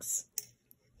ladybugs.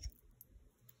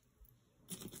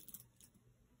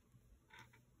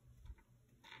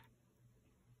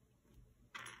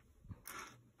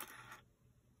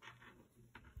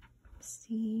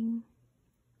 Seeing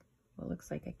what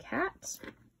looks like a cat,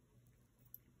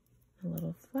 a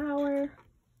little flower,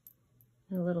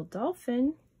 and a little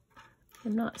dolphin.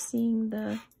 I'm not seeing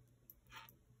the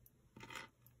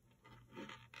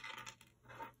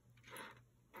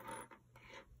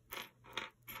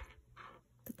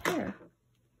pair.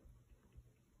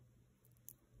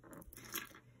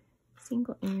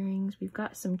 Single earrings. We've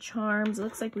got some charms. It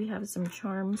looks like we have some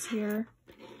charms here.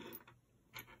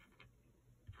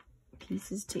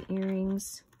 Pieces to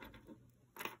earrings.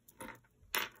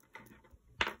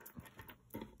 Got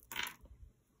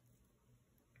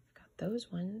those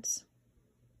ones.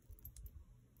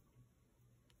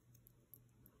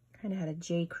 Kind of had a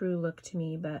J. Crew look to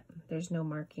me, but there's no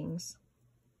markings.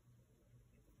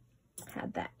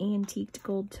 Had that antiqued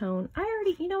gold tone. I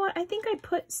already, you know what? I think I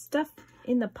put stuff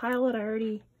in the pile that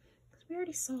because we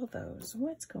already saw those.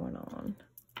 What's going on?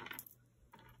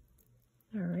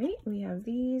 All right, we have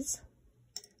these.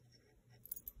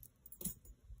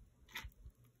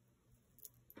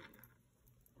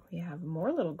 We have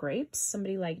more little grapes.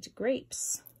 Somebody liked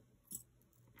grapes.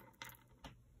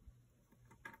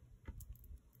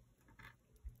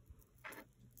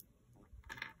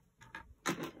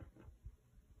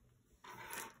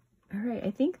 All right,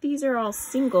 I think these are all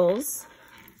singles.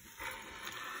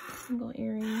 Single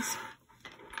earrings.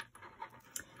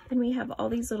 Then we have all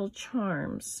these little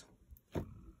charms.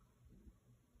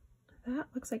 That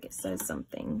looks like it says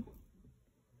something.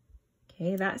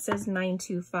 Okay, that says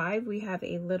 925. We have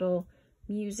a little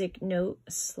music note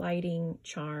sliding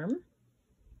charm.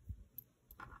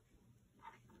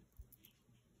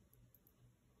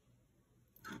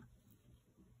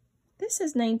 This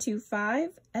is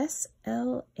 925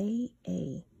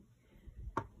 SLAA.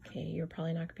 Okay, you're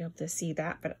probably not gonna be able to see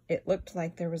that, but it looked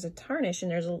like there was a tarnish,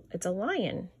 and it's a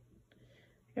lion.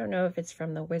 I don't know if it's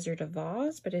from the Wizard of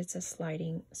Oz, but it's a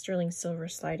sterling silver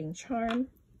sliding charm.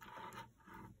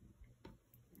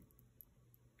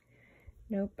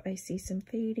 Nope, I see some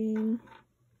fading.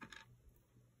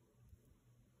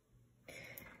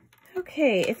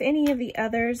 Okay, if any of the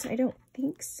others, I don't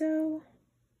think so.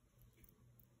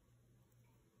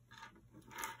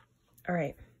 All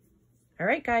right,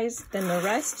 guys, then the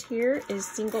rest here is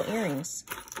single earrings.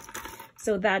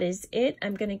 So that is it.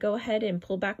 I'm gonna go ahead and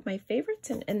pull back my favorites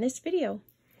and end this video.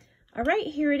 All right,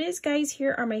 here it is, guys.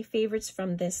 Here are my favorites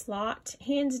from this lot.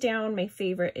 Hands down, my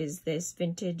favorite is this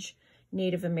vintage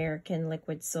Native American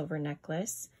liquid silver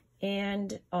necklace.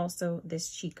 And also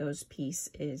this Chico's piece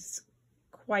is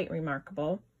quite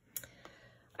remarkable.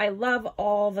 I love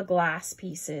all the glass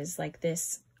pieces, like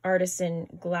this artisan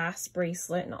glass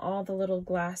bracelet and all the little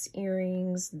glass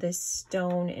earrings, this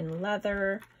stone and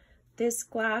leather, this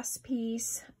glass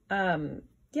piece.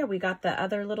 Yeah, we got the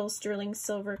other little sterling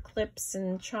silver clips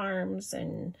and charms,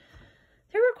 and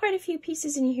there were quite a few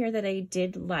pieces in here that I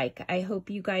did like. I hope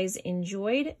you guys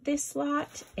enjoyed this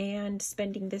lot and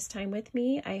spending this time with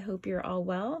me. I hope you're all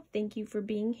well. Thank you for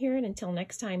being here, and until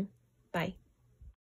next time, bye.